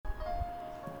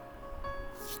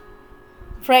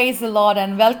Praise the Lord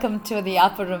and welcome to the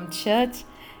Upper Room Church.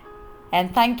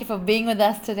 And thank you for being with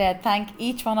us today. I thank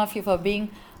each one of you for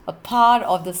being a part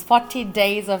of this 40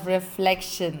 days of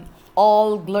reflection.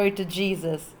 All glory to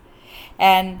Jesus.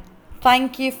 And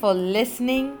thank you for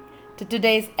listening to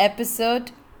today's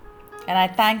episode. And I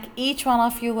thank each one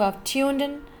of you who have tuned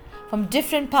in from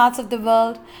different parts of the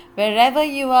world, wherever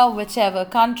you are, whichever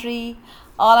country.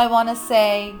 All I want to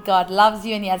say, God loves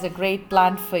you and He has a great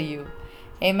plan for you.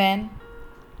 Amen.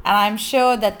 And I'm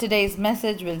sure that today's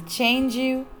message will change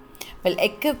you, will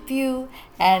equip you,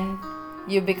 and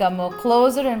you become more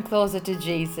closer and closer to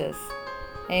Jesus.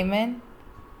 Amen.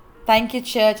 Thank you,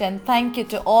 church, and thank you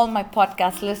to all my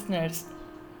podcast listeners.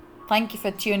 Thank you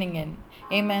for tuning in.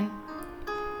 Amen.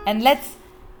 And let's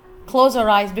close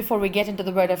our eyes before we get into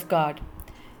the Word of God.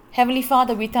 Heavenly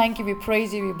Father, we thank you, we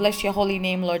praise you, we bless your holy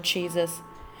name, Lord Jesus.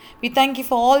 We thank you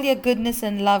for all your goodness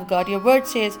and love, God. Your word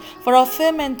says, for of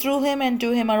him and through him and to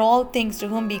him are all things, to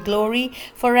whom be glory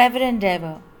forever and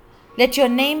ever. Let your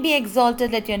name be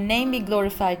exalted, let your name be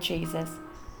glorified, Jesus.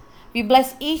 We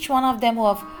bless each one of them who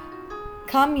have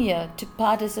come here to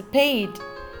participate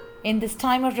in this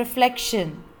time of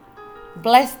reflection.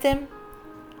 Bless them,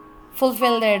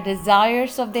 fulfill their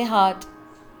desires of their heart,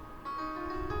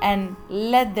 and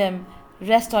let them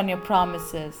rest on your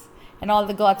promises. And all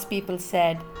the God's people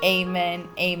said, Amen,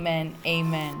 Amen,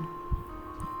 Amen.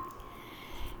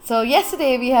 So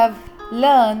yesterday we have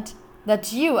learned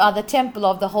that you are the temple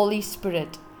of the Holy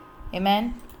Spirit.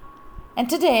 Amen. And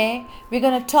today we're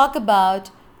going to talk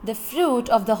about the fruit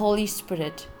of the Holy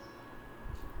Spirit.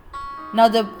 Now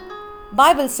the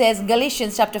Bible says,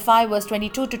 Galatians chapter 5 verse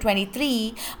 22 to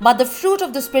 23, but the fruit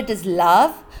of the Spirit is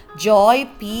love, joy,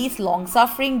 peace,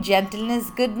 long-suffering, gentleness,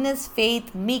 goodness,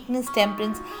 faith, meekness,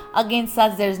 temperance. Against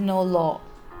such there is no law.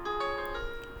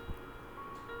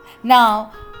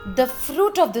 Now, the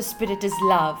fruit of the Spirit is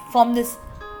love. From this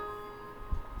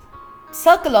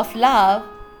circle of love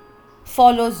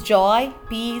follows joy,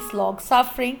 peace,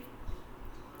 long-suffering,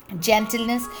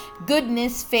 gentleness,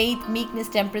 goodness, faith, meekness,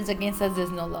 temperance. Against such there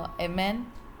is no law. Amen.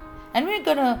 And we're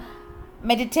going to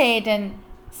meditate and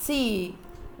see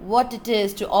what it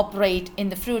is to operate in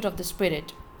the fruit of the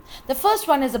Spirit. The first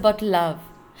one is about love.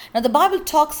 Now the Bible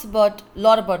talks a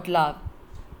lot about love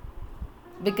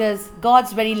because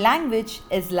God's very language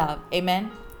is love.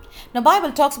 Amen. Now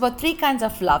Bible talks about three kinds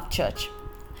of love, church.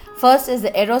 First is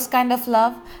the eros kind of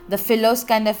love, the philos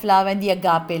kind of love, and the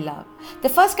agape love. The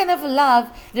first kind of love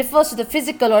refers to the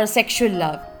physical or sexual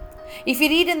love. If you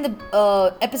read in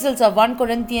the epistles of 1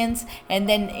 Corinthians and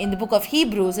then in the book of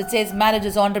Hebrews, it says marriage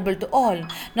is honorable to all.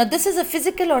 Now this is a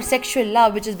physical or sexual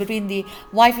love which is between the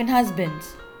wife and husband.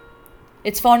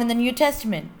 It's found in the New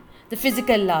Testament, the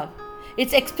physical love.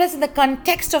 It's expressed in the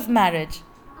context of marriage.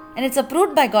 And it's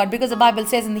approved by God because the Bible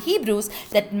says in the Hebrews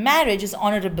that marriage is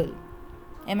honorable.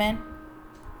 Amen.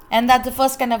 And that's the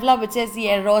first kind of love, which is the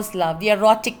eros love, the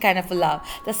erotic kind of love,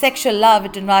 the sexual love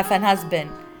between wife and husband.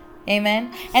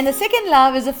 Amen. And the second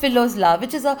love is a philos love,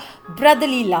 which is a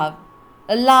brotherly love,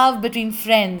 a love between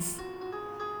friends.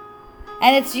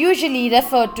 And it's usually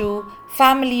referred to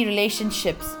family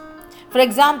relationships. For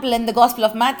example, in the Gospel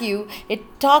of Matthew,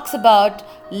 it talks about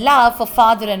love for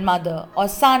father and mother or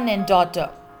son and daughter.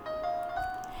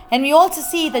 And we also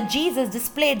see that Jesus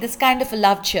displayed this kind of a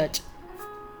love, church,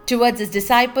 towards his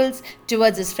disciples,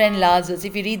 towards his friend Lazarus.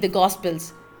 If you read the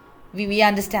Gospels, we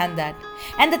understand that.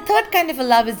 And the third kind of a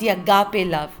love is the agape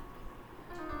love.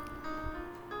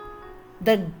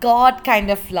 The God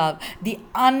kind of love, the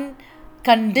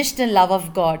unconditional love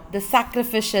of God, the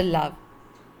sacrificial love.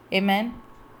 Amen.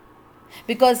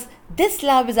 Because this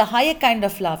love is a higher kind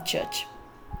of love, church,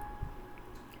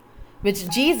 which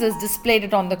Jesus displayed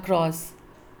it on the cross.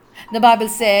 The Bible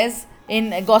says in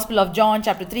the Gospel of John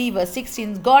chapter 3 verse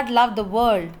 16, God loved the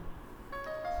world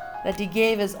that he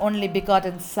gave his only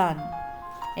begotten Son.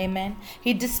 Amen.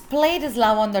 He displayed his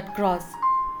love on that cross.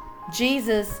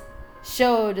 Jesus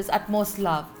showed his utmost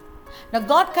love. Now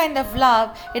God kind of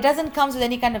love, it doesn't come with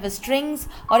any kind of a strings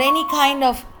or any kind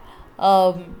of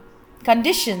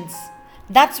conditions.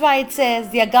 That's why it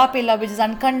says the agape love, which is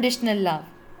unconditional love.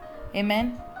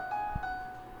 Amen.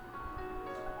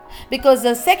 Because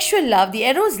the sexual love, the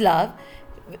eros love,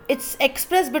 it's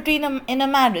expressed in a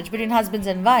marriage between husbands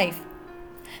and wife.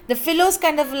 The philos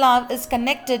kind of love is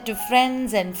connected to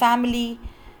friends and family,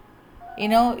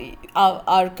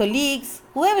 our colleagues,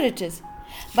 whoever it is.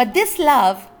 But this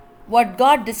love, what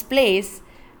God displays,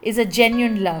 is a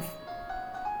genuine love.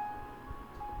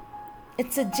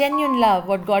 It's a genuine love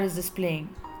what God is displaying.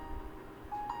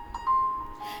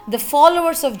 The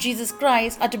followers of Jesus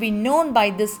Christ are to be known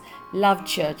by this love,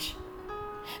 church.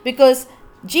 Because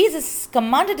Jesus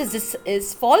commanded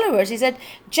his followers, he said,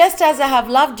 just as I have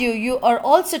loved you, you are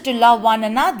also to love one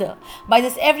another. By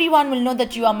this everyone will know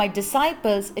that you are my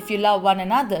disciples if you love one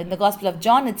another. In the Gospel of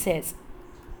John it says.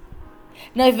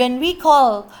 Now when we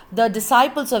call the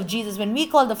disciples of Jesus, when we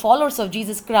call the followers of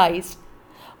Jesus Christ,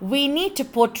 we need to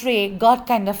portray God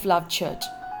kind of love, church.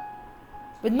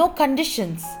 With no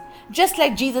conditions. Just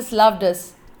like Jesus loved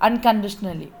us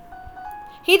unconditionally.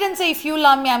 He didn't say, if you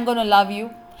love me, I'm going to love you.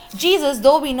 Jesus,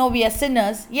 though we know we are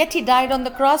sinners, yet he died on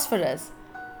the cross for us.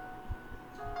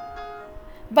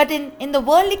 But in the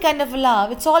worldly kind of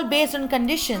love, it's all based on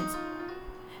conditions.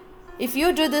 If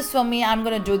you do this for me, I'm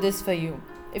going to do this for you.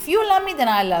 If you love me, then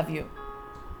I love you.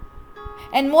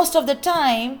 And most of the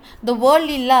time, the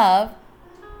worldly love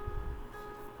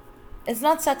is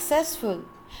not successful.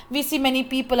 We see many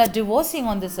people are divorcing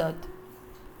on this earth.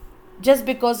 Just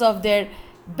because of their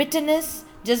bitterness,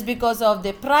 just because of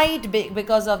their pride,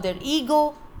 because of their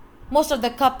ego. Most of the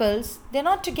couples, they're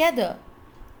not together.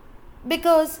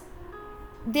 Because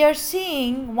they're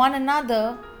seeing one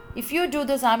another, if you do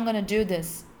this, I'm going to do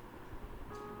this.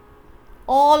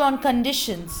 All on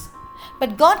conditions.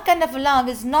 But God kind of love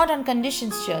is not on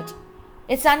conditions, church.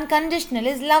 It's unconditional.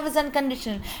 His love is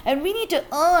unconditional. And we need to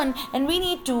earn and we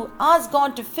need to ask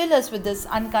God to fill us with this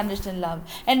unconditional love.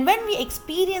 And when we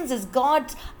experience this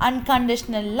God's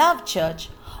unconditional love, church,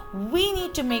 we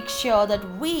need to make sure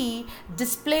that we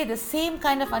display the same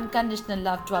kind of unconditional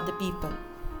love to other people.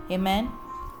 Amen.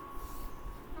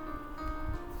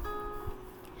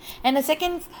 And the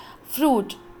second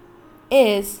fruit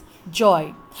is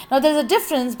joy. Now there is a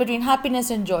difference between happiness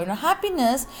and joy. Now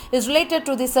happiness is related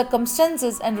to the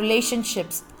circumstances and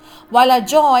relationships, while our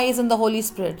joy is in the Holy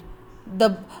Spirit.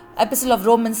 The epistle of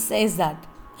Romans says that.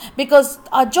 Because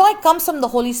our joy comes from the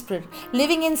Holy Spirit,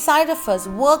 living inside of us,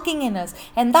 working in us.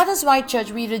 And that is why,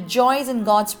 church, we rejoice in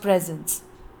God's presence.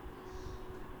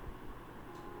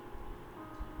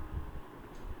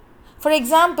 For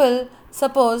example,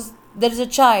 suppose there is a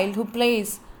child who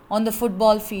plays on the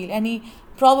football field and he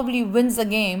probably wins the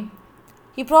game,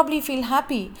 he probably feel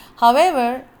happy.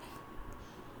 However,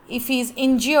 if he is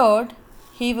injured,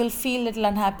 he will feel little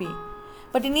unhappy.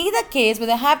 But in either case,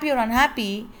 whether happy or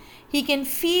unhappy, he can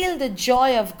feel the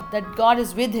joy of that God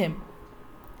is with him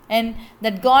and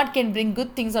that God can bring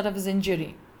good things out of his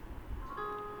injury.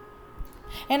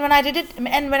 And when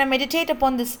I meditate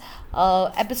upon this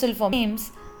epistle for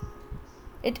James,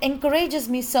 it encourages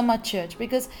me so much, church,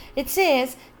 because it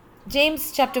says,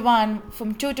 James chapter 1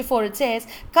 from 2 to 4, it says,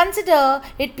 consider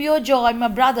it pure joy, my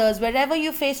brothers, wherever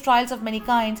you face trials of many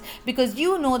kinds, because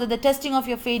you know that the testing of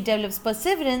your faith develops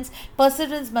perseverance.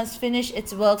 Perseverance must finish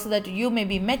its work so that you may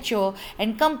be mature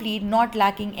and complete, not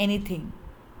lacking anything.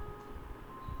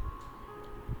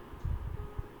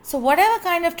 So whatever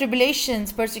kind of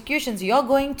tribulations, persecutions you're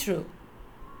going through,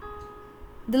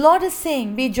 the Lord is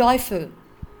saying, be joyful.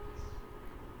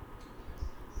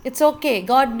 It's okay.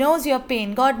 God knows your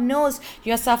pain. God knows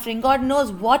your suffering. God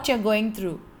knows what you're going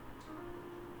through.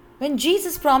 When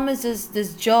Jesus promises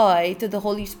this joy to the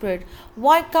Holy Spirit,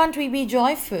 why can't we be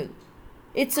joyful?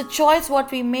 It's a choice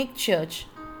what we make, church.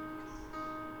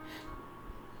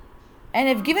 And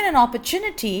if given an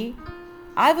opportunity,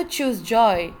 I would choose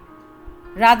joy.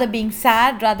 Rather being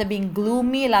sad, rather being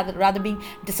gloomy, rather being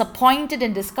disappointed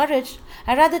and discouraged,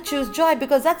 I'd rather choose joy,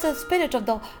 because that's a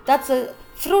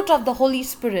fruit of the Holy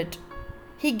Spirit.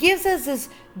 He gives us this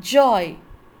joy.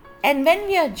 And when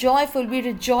we are joyful, we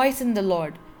rejoice in the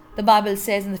Lord. The Bible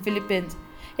says in the Philippians.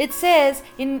 It says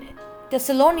in 1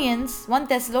 Thessalonians,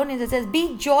 it says,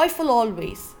 be joyful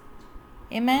always.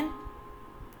 Amen.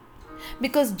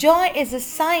 Because joy is a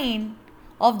sign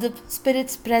of the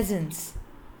Spirit's presence.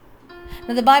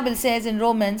 Now the Bible says in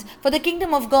Romans, for the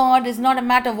kingdom of God is not a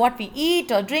matter of what we eat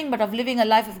or drink, but of living a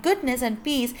life of goodness and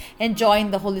peace and joy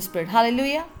in the Holy Spirit.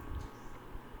 Hallelujah.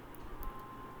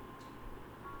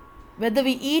 Whether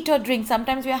we eat or drink,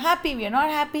 sometimes we are happy, we are not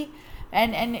happy,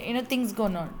 and things go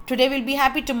on. Today we'll be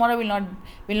happy, tomorrow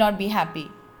will not be happy.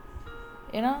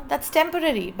 That's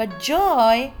temporary. But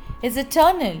joy is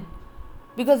eternal,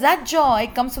 because that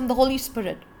joy comes from the Holy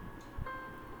Spirit.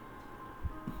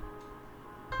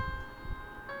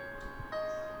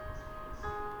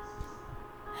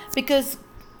 Because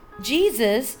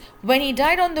Jesus, when he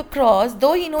died on the cross,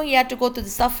 though he knew he had to go through the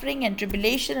suffering and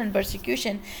tribulation and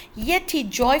persecution, yet he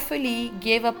joyfully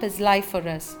gave up his life for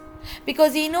us.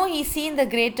 Because he knew he's seen the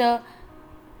greater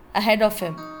ahead of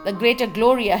him, the greater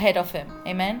glory ahead of him.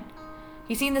 Amen.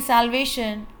 He's seen the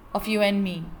salvation of you and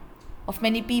me, of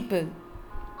many people.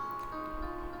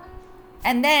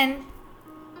 And then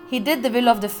he did the will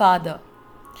of the Father.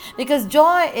 Because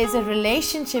joy is a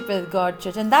relationship with God,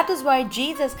 church. And that is why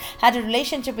Jesus had a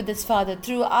relationship with his Father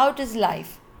throughout his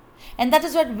life. And that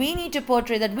is what we need to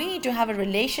portray, that we need to have a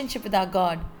relationship with our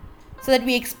God so that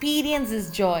we experience this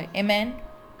joy. Amen.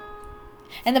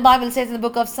 And the Bible says in the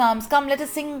book of Psalms, "Come, let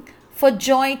us sing for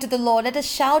joy to the Lord. Let us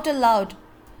shout aloud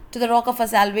to the rock of our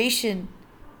salvation."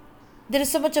 There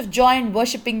is so much of joy in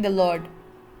worshipping the Lord.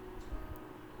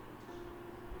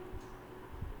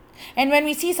 And when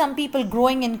we see some people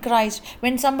growing in Christ,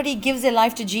 when somebody gives their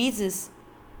life to Jesus,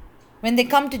 when they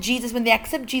come to Jesus, when they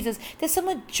accept Jesus, there's so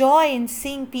much joy in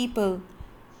seeing people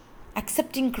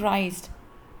accepting Christ,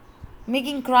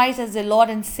 making Christ as their Lord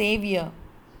and Savior.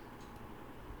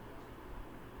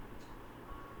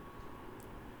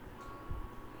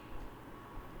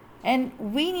 And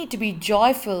we need to be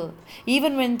joyful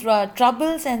even when through our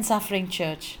troubles and suffering,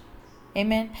 church.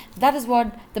 Amen. That is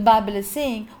what the Bible is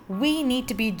saying. We need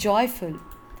to be joyful.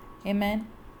 Amen.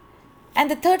 And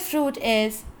the third fruit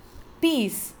is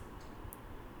peace.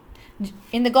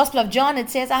 In the Gospel of John, it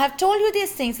says, "I have told you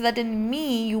these things so that in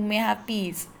me you may have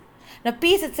peace." Now,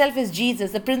 peace itself is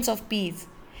Jesus, the Prince of Peace.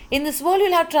 In this world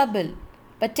you'll have trouble,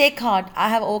 but take heart, I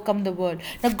have overcome the world.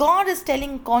 Now, God is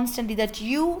telling constantly that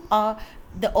you are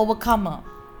the overcomer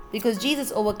because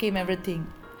Jesus overcame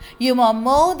everything. You are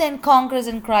more than conquerors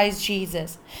in Christ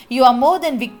Jesus. You are more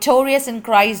than victorious in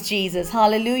Christ Jesus.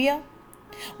 Hallelujah.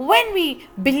 When we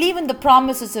believe in the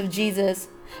promises of Jesus,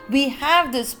 we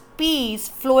have this peace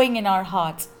flowing in our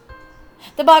hearts.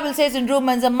 The Bible says in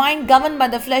Romans, "A mind governed by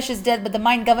the flesh is death, but the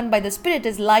mind governed by the Spirit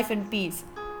is life and peace."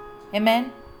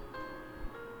 Amen.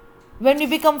 When we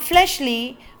become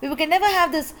fleshly, we can never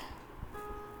have this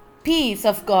peace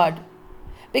of God,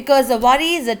 because the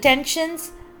worries, the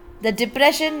tensions, the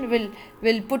depression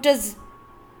will put us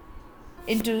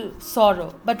into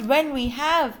sorrow. But when we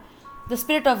have the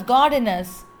Spirit of God in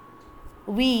us,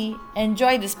 we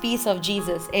enjoy this peace of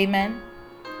Jesus. Amen.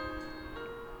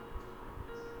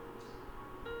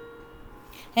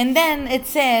 And then it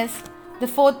says, the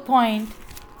fourth point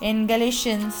in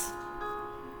Galatians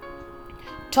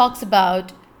talks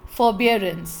about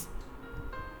forbearance.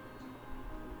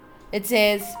 It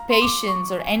says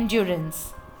patience or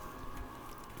endurance.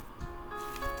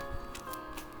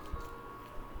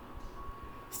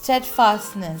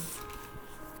 Steadfastness.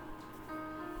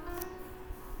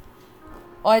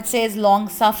 Or it says long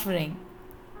suffering.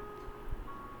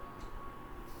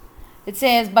 It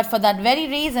says, "But for that very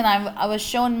reason I was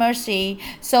shown mercy,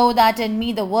 so that in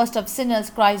me, the worst of sinners,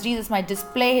 Christ Jesus might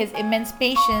display his immense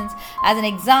patience as an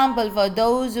example for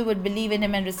those who would believe in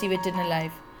him and receive eternal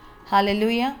life."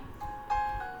 Hallelujah.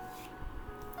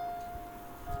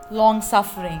 Long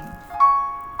suffering.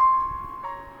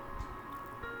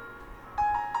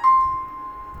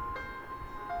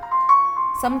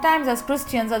 Sometimes as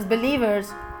Christians, as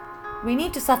believers, we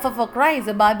need to suffer for Christ,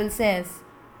 the Bible says.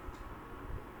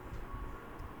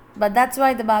 But that's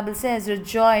why the Bible says,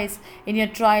 "Rejoice in your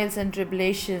trials and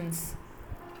tribulations,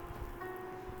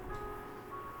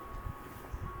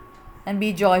 and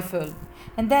be joyful."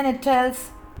 And then it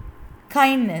tells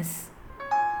kindness.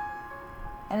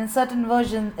 And in certain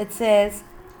versions it says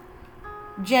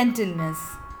gentleness.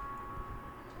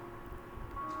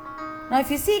 Now, if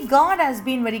you see, God has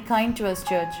been very kind to us,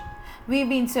 church. We've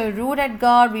been so rude at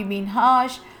God, we've been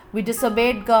harsh, we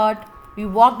disobeyed God, we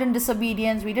walked in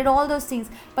disobedience, we did all those things.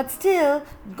 But still,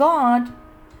 God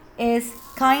is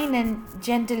kind and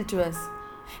gentle to us.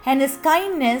 And his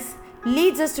kindness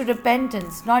leads us to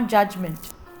repentance, not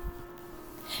judgment.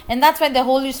 And that's why the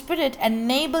Holy Spirit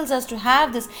enables us to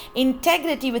have this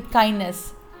integrity with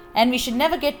kindness. And we should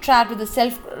never get trapped with the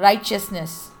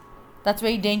self-righteousness. That's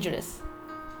very dangerous.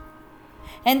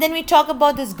 And then we talk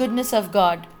about this goodness of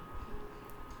God.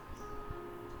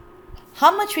 How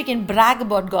much we can brag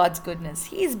about God's goodness.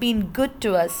 He's been good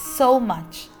to us so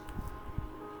much.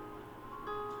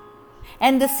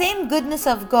 And the same goodness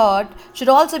of God should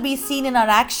also be seen in our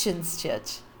actions,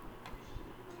 church.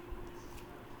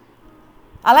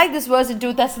 I like this verse in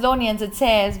 2 Thessalonians. It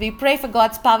says, "We pray for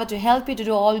God's power to help you to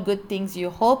do all good things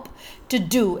you hope to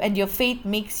do and your faith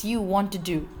makes you want to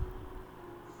do."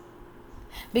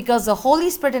 Because the Holy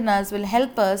Spirit in us will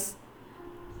help us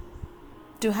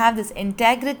to have this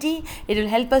integrity. It will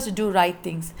help us to do right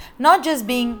things. Not just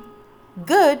being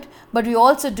good, but we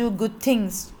also do good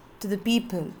things to the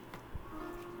people.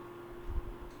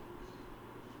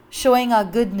 Showing our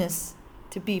goodness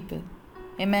to people.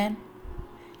 Amen.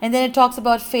 And then it talks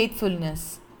about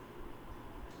faithfulness.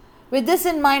 With this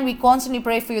in mind, we constantly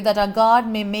pray for you that our God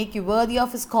may make you worthy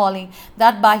of his calling,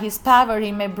 that by his power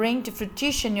he may bring to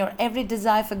fruition your every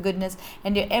desire for goodness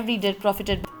and your every deed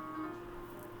profited.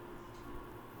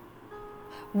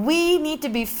 We need to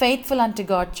be faithful unto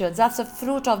God, church. That's a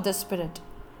fruit of the Spirit.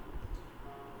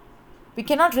 We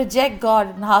cannot reject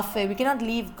God halfway. We cannot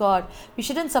leave God. We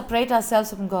shouldn't separate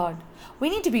ourselves from God. We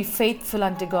need to be faithful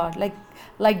unto God.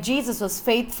 Like Jesus was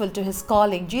faithful to his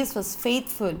calling. Jesus was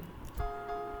faithful.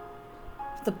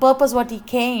 The purpose what he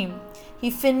came. He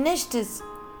finished his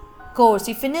course.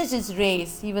 He finished his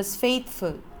race. He was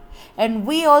faithful. And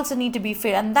we also need to be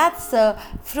faithful. And that's the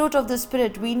fruit of the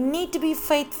Spirit. We need to be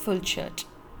faithful, church.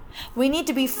 We need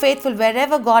to be faithful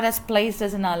wherever God has placed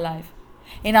us in our life.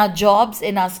 In our jobs,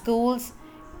 in our schools,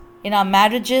 in our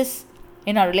marriages,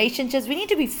 in our relationships. We need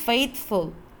to be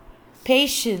faithful.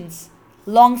 Patience,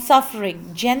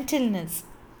 long-suffering, gentleness.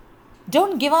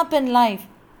 Don't give up in life.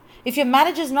 If your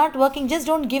marriage is not working, just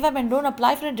don't give up and don't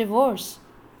apply for a divorce.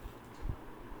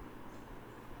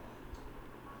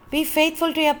 Be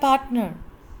faithful to your partner.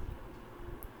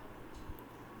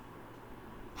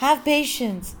 Have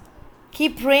patience.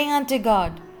 Keep praying unto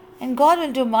God. And God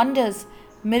will do wonders,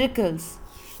 miracles.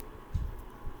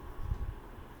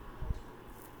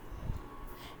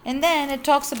 And then it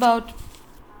talks about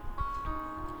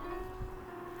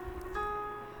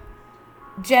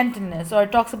gentleness, or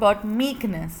it talks about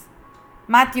meekness.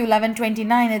 Matthew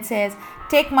 11:29, it says,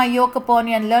 "Take my yoke upon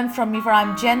you and learn from me, for I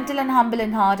am gentle and humble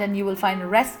in heart, and you will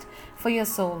find rest for your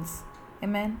souls."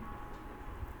 Amen.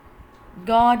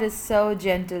 God is so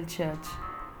gentle, church.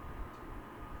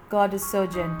 God is so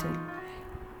gentle.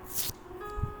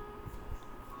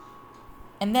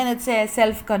 And then it says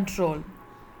self-control.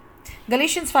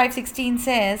 Galatians 5:16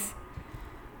 says,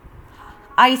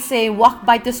 "I say, walk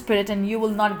by the Spirit, and you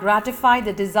will not gratify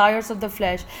the desires of the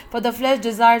flesh. For the flesh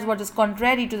desires what is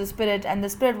contrary to the Spirit, and the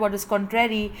Spirit what is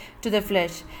contrary to the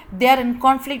flesh. They are in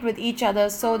conflict with each other,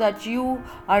 so that you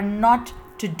are not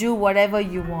to do whatever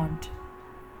you want."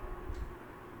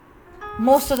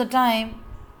 Most of the time,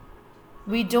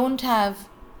 we don't have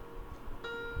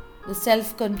the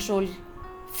self-control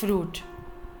fruit.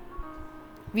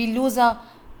 We lose our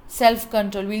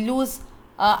self-control. We lose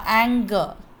our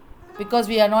anger because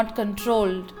we are not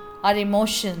controlled our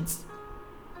emotions.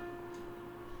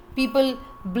 People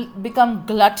become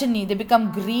gluttony. They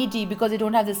become greedy because they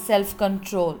don't have the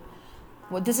self-control.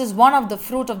 Well, this is one of the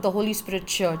fruit of the Holy Spirit,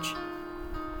 church.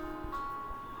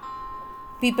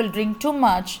 People drink too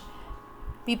much.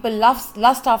 People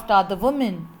lust after other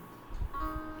women,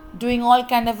 doing all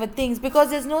kind of things because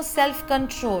there's no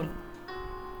self-control.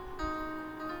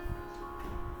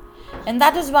 And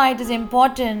that is why it is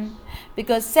important,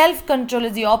 because self-control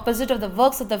is the opposite of the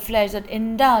works of the flesh that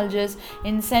indulges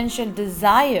in sensual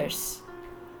desires.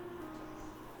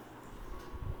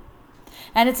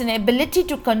 And it's an ability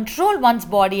to control one's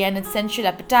body and its sensual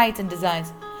appetites and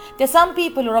desires. There are some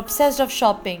people who are obsessed of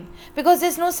shopping because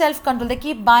there's no self-control. They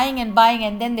keep buying and buying,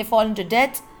 and then they fall into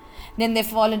debt. Then they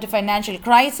fall into financial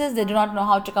crisis. They do not know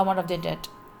how to come out of their debt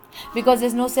because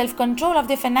there's no self-control of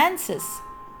their finances.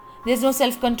 There's no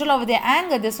self-control over their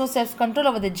anger. There's no self-control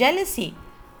over their jealousy.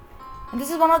 And this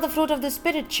is one of the fruit of the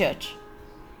Spirit, church.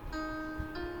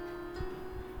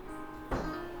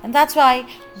 And that's why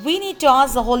we need to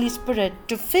ask the Holy Spirit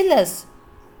to fill us,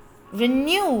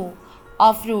 renew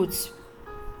our fruits.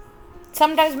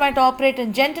 Sometimes we might operate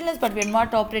in gentleness, but we're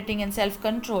not operating in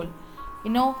self-control.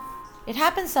 It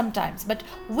happens sometimes. But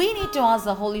we need to ask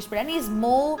the Holy Spirit, and He is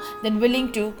more than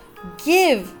willing to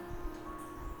give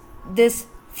these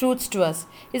fruits to us.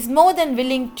 He is more than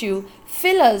willing to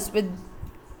fill us with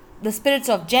the spirits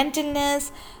of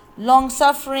gentleness,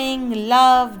 long-suffering,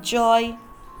 love, joy.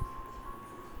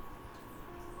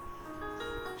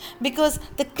 Because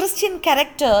the Christian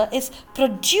character is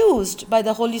produced by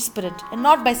the Holy Spirit and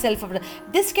not by self-effort.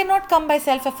 This cannot come by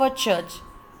self-effort, church.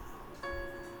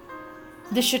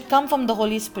 This should come from the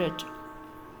Holy Spirit.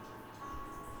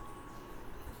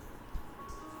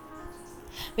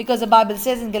 Because the Bible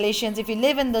says in Galatians, if we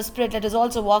live in the Spirit, let us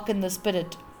also walk in the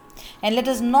Spirit. And let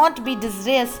us not be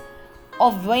desirous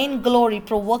of vain glory,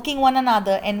 provoking one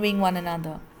another, envying one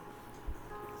another.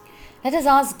 Let us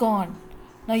ask God.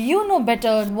 Now you know better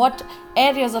in what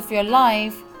areas of your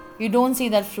life you don't see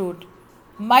that fruit.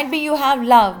 Might be you have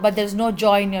love, but there's no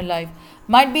joy in your life.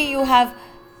 Might be you have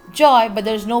joy, but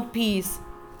there's no peace.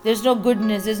 There's no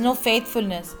goodness. There's no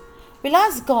faithfulness. We'll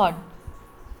ask God.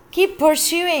 Keep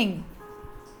pursuing.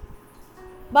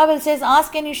 Bible says,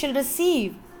 ask and you shall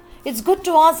receive. It's good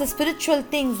to ask the spiritual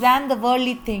things than the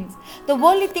worldly things. The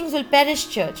worldly things will perish,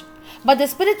 church. But the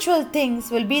spiritual things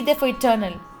will be there for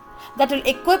eternal. That will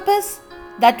equip us.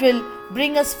 That will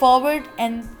bring us forward,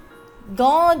 and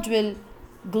God will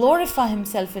glorify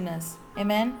Himself in us.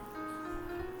 Amen.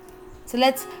 So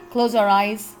let's close our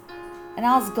eyes and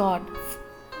ask God,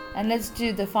 And let's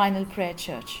do the final prayer,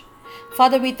 church.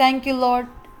 Father, we thank you, Lord,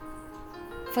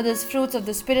 for these fruits of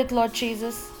the Spirit, Lord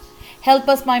Jesus. Help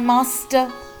us, my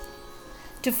Master,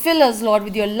 to fill us, Lord,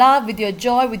 with your love, with your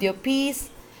joy, with your peace,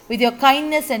 with your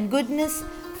kindness and goodness,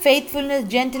 faithfulness,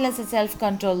 gentleness, and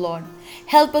self-control, Lord.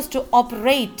 Help us to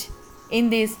operate in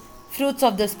these fruits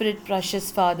of the Spirit,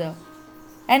 precious Father.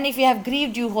 And if we have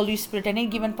grieved you, Holy Spirit, at any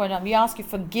given point, we ask you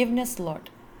forgiveness, Lord.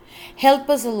 Help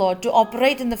us, Lord, to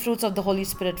operate in the fruits of the Holy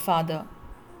Spirit, Father.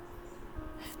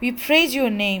 We praise your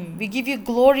name. We give you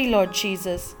glory, Lord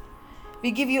Jesus.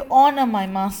 We give you honor, my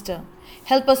Master.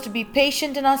 Help us to be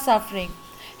patient in our suffering.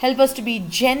 Help us to be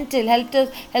gentle.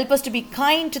 Help us to be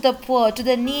kind to the poor, to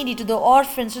the needy, to the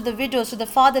orphans, to the widows, to the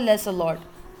fatherless, O Lord.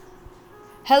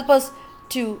 Help us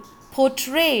to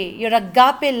portray your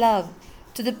agape love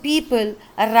to the people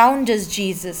around us,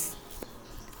 Jesus.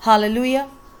 Hallelujah.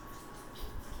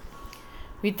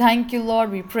 We thank you,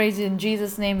 Lord. We praise you. In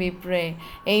Jesus' name we pray.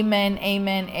 Amen,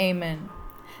 amen, amen.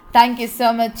 Thank you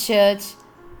so much, church,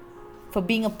 for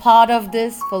being a part of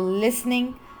this, for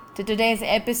listening to today's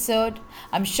episode.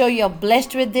 I'm sure you're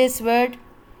blessed with this word.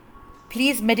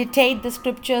 Please meditate the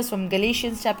scriptures from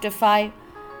Galatians chapter 5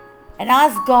 and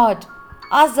ask God,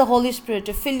 ask the Holy Spirit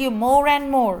to fill you more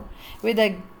and more with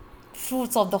the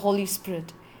fruits of the Holy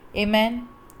Spirit. Amen.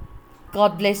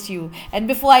 God bless you. And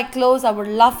before I close, I would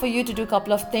love for you to do a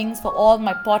couple of things for all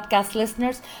my podcast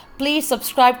listeners. Please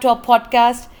subscribe to our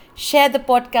podcast, share the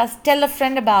podcast, tell a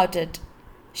friend about it.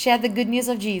 Share the good news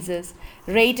of Jesus,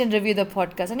 rate and review the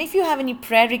podcast. And if you have any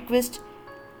prayer request,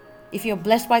 if you're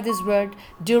blessed by this word,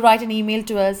 do write an email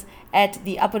to us at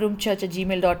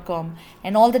theupperroomchurch@gmail.com.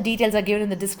 And all the details are given in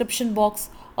the description box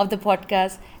of the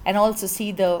podcast, and also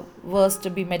see the verse to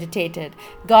be meditated.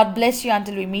 God bless you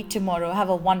until we meet tomorrow. Have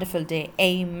a wonderful day.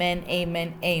 Amen,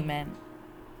 amen, amen.